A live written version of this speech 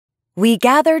We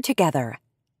Gather Together.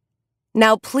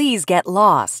 Now Please Get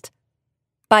Lost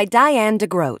by Diane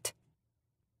DeGroat.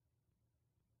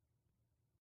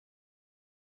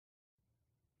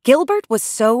 Gilbert was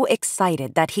so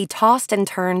excited that he tossed and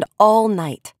turned all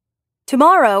night.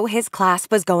 Tomorrow, his class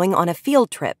was going on a field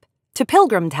trip to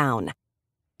Pilgrim Town,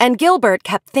 and Gilbert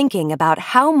kept thinking about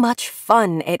how much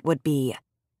fun it would be.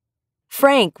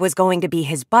 Frank was going to be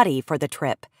his buddy for the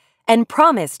trip and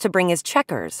promised to bring his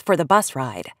checkers for the bus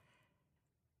ride.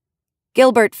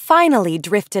 Gilbert finally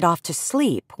drifted off to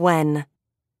sleep when...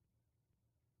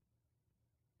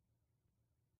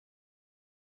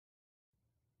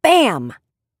 Bam!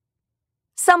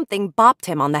 Something bopped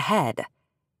him on the head.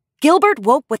 Gilbert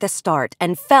woke with a start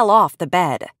and fell off the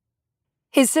bed.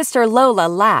 His sister Lola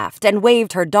laughed and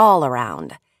waved her doll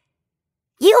around.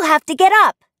 "You have to get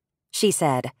up," she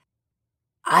said.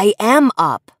 "I am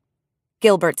up,"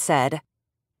 Gilbert said.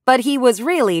 But he was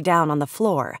really down on the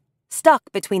floor,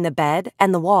 stuck between the bed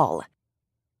and the wall.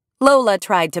 Lola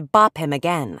tried to bop him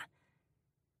again.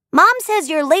 "Mom says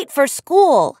you're late for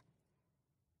school."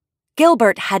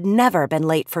 Gilbert had never been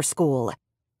late for school,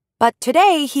 but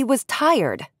today he was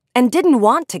tired and didn't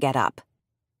want to get up.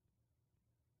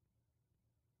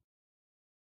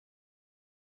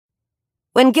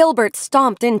 When Gilbert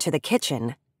stomped into the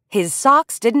kitchen, his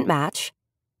socks didn't match,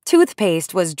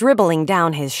 toothpaste was dribbling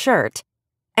down his shirt,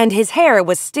 and his hair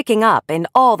was sticking up in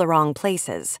all the wrong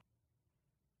places.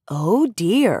 "Oh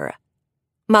dear,"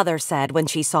 Mother said when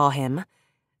she saw him.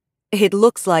 "It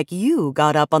looks like you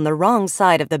got up on the wrong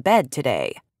side of the bed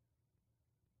today."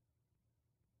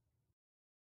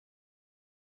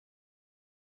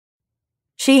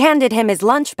 She handed him his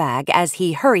lunch bag as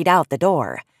he hurried out the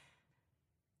door.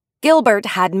 Gilbert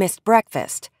had missed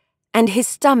breakfast, and his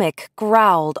stomach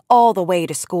growled all the way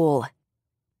to school.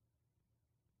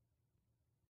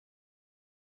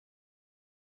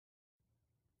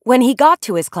 When he got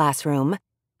to his classroom,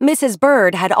 Mrs.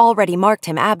 Bird had already marked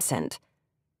him absent.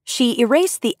 She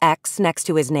erased the X next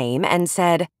to his name and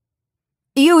said,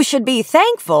 "You should be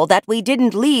thankful that we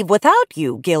didn't leave without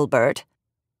you, Gilbert."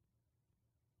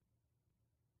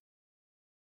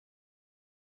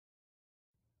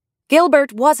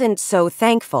 Gilbert wasn't so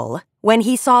thankful when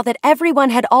he saw that everyone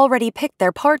had already picked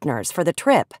their partners for the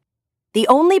trip. The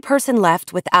only person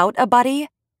left without a buddy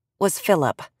was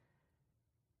Philip.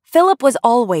 Philip was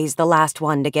always the last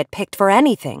one to get picked for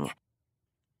anything.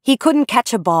 He couldn't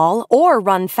catch a ball or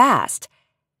run fast.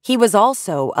 He was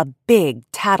also a big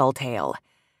tattletale.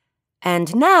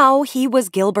 And now he was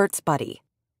Gilbert's buddy.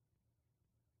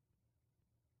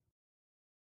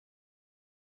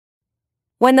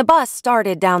 When the bus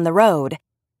started down the road,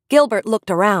 Gilbert looked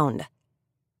around.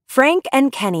 Frank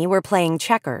and Kenny were playing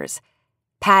checkers.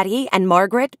 Patty and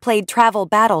Margaret played Travel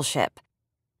Battleship.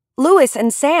 Louis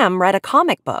and Sam read a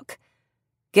comic book.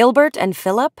 Gilbert and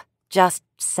Philip just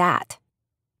sat.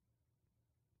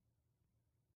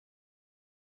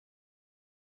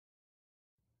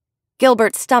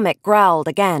 Gilbert's stomach growled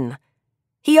again.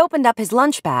 He opened up his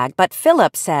lunch bag, but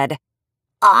Philip said,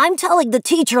 "I'm telling the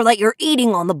teacher that you're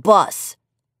eating on the bus."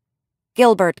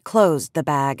 Gilbert closed the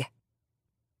bag.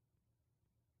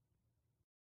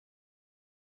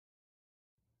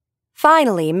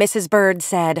 Finally, Mrs. Bird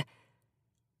said,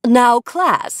 "Now,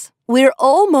 class, we're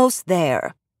almost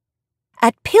there.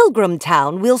 At Pilgrim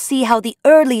Town, we'll see how the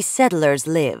early settlers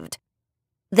lived.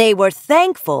 They were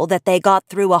thankful that they got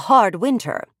through a hard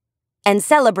winter and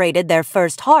celebrated their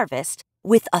first harvest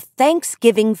with a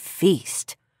Thanksgiving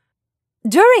feast.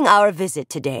 During our visit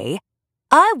today,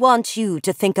 I want you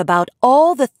to think about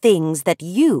all the things that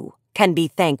you can be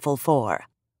thankful for."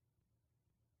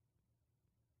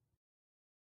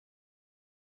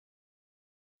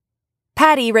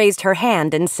 Patty raised her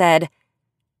hand and said,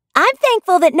 "I'm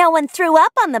thankful that no one threw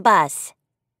up on the bus."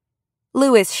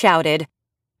 Louis shouted,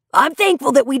 "I'm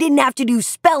thankful that we didn't have to do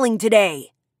spelling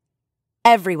today."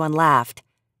 Everyone laughed,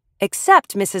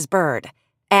 except Mrs. Bird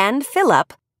and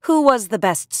Philip, who was the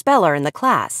best speller in the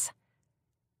class.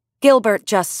 Gilbert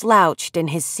just slouched in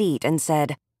his seat and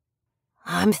said,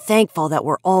 "I'm thankful that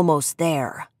we're almost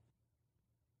there."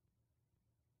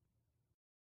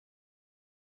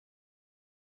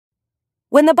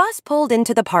 When the bus pulled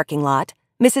into the parking lot,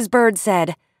 Mrs. Bird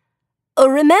said,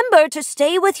 "Remember to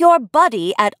stay with your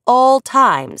buddy at all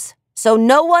times, so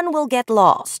no one will get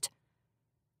lost."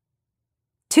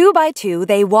 2 by 2,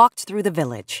 they walked through the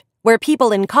village, where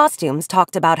people in costumes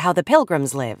talked about how the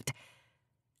Pilgrims lived.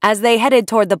 As they headed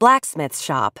toward the blacksmith's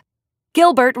shop,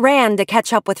 Gilbert ran to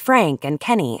catch up with Frank and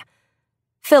Kenny.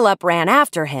 Philip ran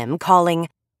after him, calling,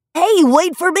 "Hey,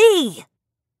 wait for me!"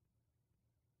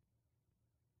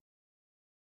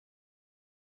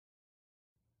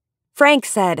 Frank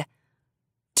said,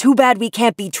 "Too bad we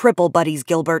can't be triple buddies,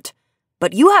 Gilbert,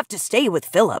 but you have to stay with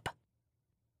Philip."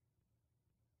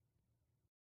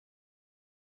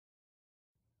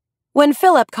 When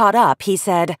Philip caught up, he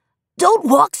said, "Don't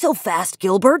walk so fast,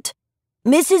 Gilbert.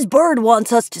 Mrs. Bird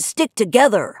wants us to stick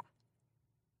together."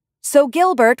 So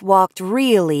Gilbert walked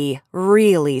really,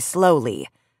 really slowly.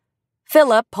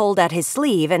 Philip pulled at his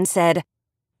sleeve and said,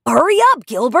 "Hurry up,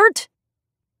 Gilbert."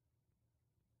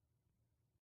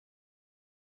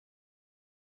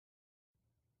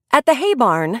 At the hay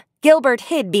barn,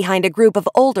 Gilbert hid behind a group of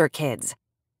older kids,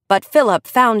 but Philip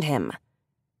found him.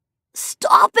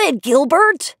 "Stop it,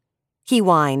 Gilbert," he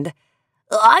whined.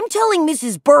 "I'm telling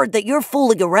Mrs. Bird that you're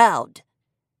fooling around."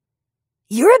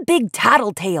 "You're a big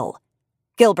tattletale,"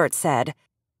 Gilbert said.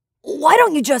 "Why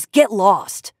don't you just get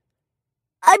lost?"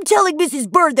 "I'm telling Mrs.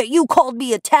 Bird that you called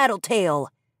me a tattletale,"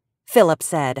 Philip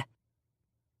said.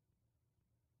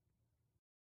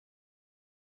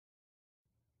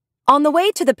 On the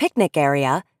way to the picnic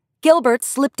area, Gilbert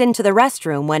slipped into the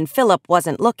restroom when Philip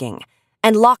wasn't looking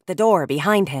and locked the door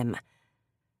behind him.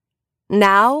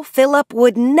 Now Philip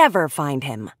would never find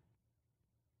him.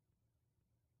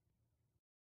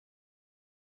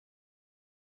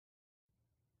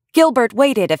 Gilbert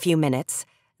waited a few minutes,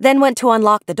 then went to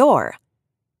unlock the door.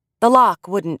 The lock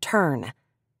wouldn't turn.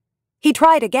 He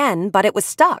tried again, but it was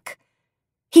stuck.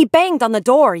 He banged on the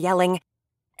door, yelling,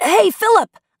 "Hey,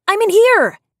 Philip, I'm in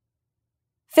here!"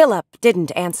 Philip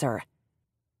didn't answer.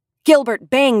 Gilbert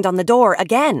banged on the door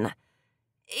again.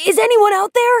 "Is anyone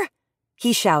out there?"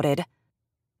 he shouted.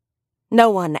 No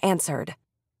one answered.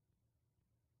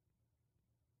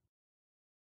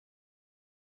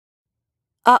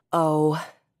 Uh-oh,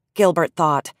 Gilbert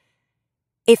thought.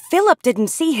 If Philip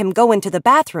didn't see him go into the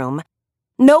bathroom,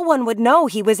 no one would know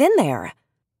he was in there.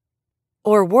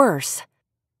 Or worse,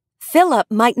 Philip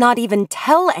might not even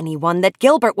tell anyone that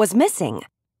Gilbert was missing.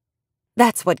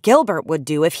 That's what Gilbert would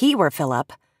do if he were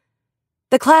Philip.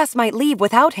 The class might leave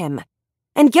without him,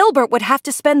 and Gilbert would have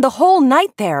to spend the whole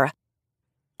night there.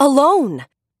 Alone.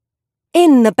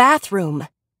 In the bathroom.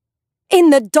 In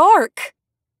the dark.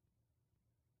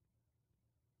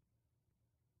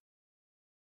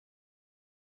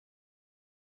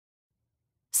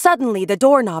 Suddenly, the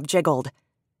doorknob jiggled.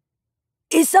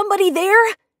 "Is somebody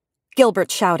there?"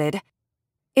 Gilbert shouted.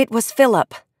 It was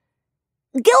Philip.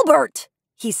 "Gilbert,"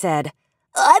 he said,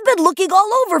 "I've been looking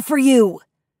all over for you."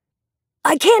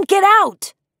 "I can't get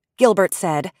out," Gilbert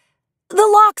said. "The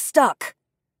lock's stuck."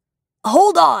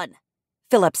 "Hold on,"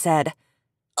 Philip said.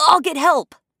 "I'll get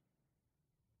help."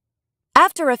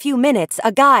 After a few minutes,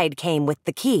 a guide came with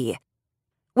the key.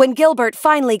 When Gilbert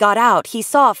finally got out, he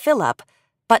saw Philip,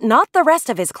 but not the rest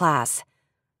of his class.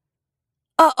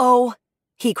 "Uh-oh,"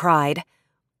 he cried.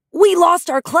 "We lost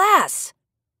our class."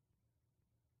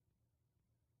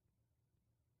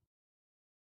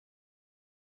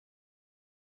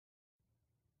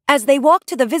 As they walked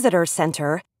to the visitor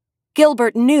center,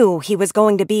 Gilbert knew he was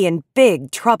going to be in big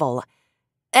trouble.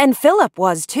 And Philip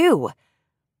was too.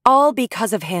 All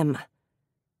because of him.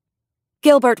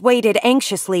 Gilbert waited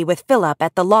anxiously with Philip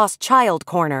at the lost child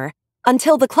corner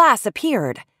until the class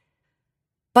appeared.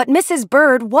 But Mrs.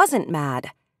 Bird wasn't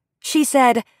mad. She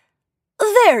said,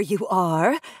 "There you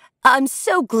are. I'm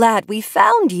so glad we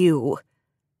found you."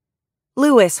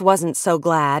 Louis wasn't so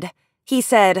glad. He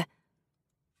said,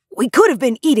 "We could have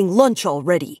been eating lunch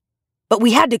already, but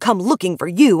we had to come looking for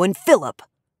you and Philip."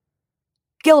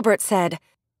 Gilbert said,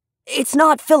 "It's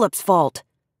not Philip's fault.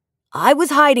 I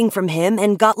was hiding from him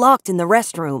and got locked in the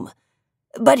restroom.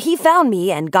 But he found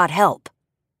me and got help."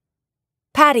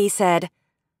 Patty said,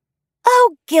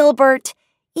 "Oh, Gilbert,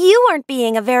 you weren't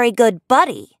being a very good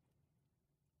buddy."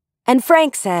 And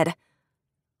Frank said,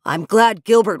 "I'm glad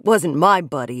Gilbert wasn't my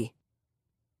buddy."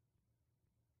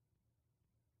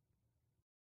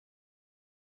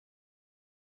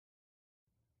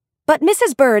 But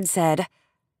Mrs. Bird said,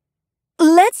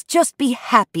 "Let's just be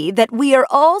happy that we are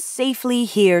all safely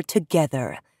here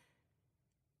together."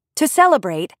 To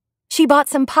celebrate, she bought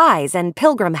some pies and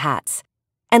pilgrim hats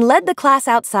and led the class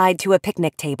outside to a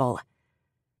picnic table.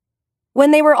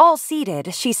 When they were all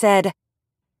seated, she said,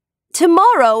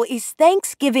 "Tomorrow is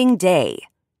Thanksgiving Day.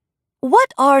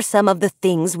 What are some of the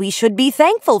things we should be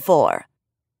thankful for?"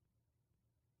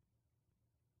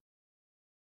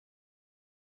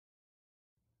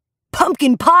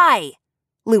 "Pumpkin pie,"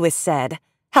 Louis said,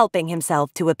 helping himself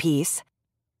to a piece.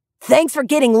 "Thanks for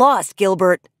getting lost,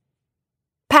 Gilbert."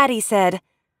 Patty said,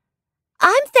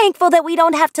 "I'm thankful that we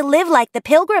don't have to live like the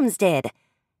Pilgrims did.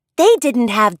 They didn't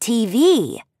have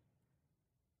TV."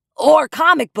 "Or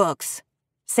comic books,"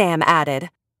 Sam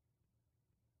added.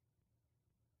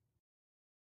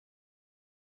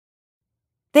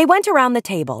 They went around the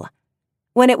table.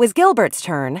 When it was Gilbert's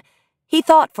turn, he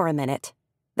thought for a minute,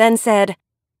 then said,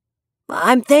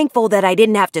 "I'm thankful that I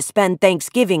didn't have to spend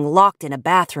Thanksgiving locked in a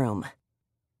bathroom."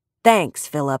 "Thanks,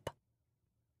 Philip."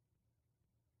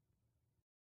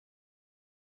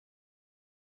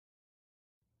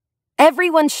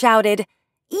 Everyone shouted,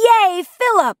 "Yay,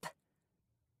 Philip!"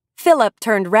 Philip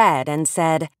turned red and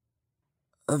said,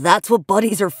 "That's what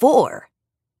buddies are for."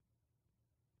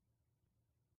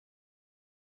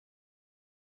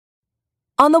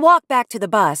 On the walk back to the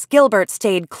bus, Gilbert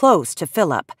stayed close to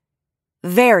Philip.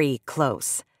 Very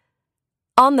close.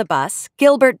 On the bus,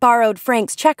 Gilbert borrowed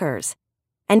Frank's checkers,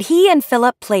 and he and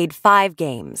Philip played 5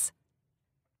 games.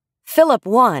 Philip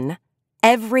won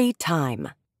every time.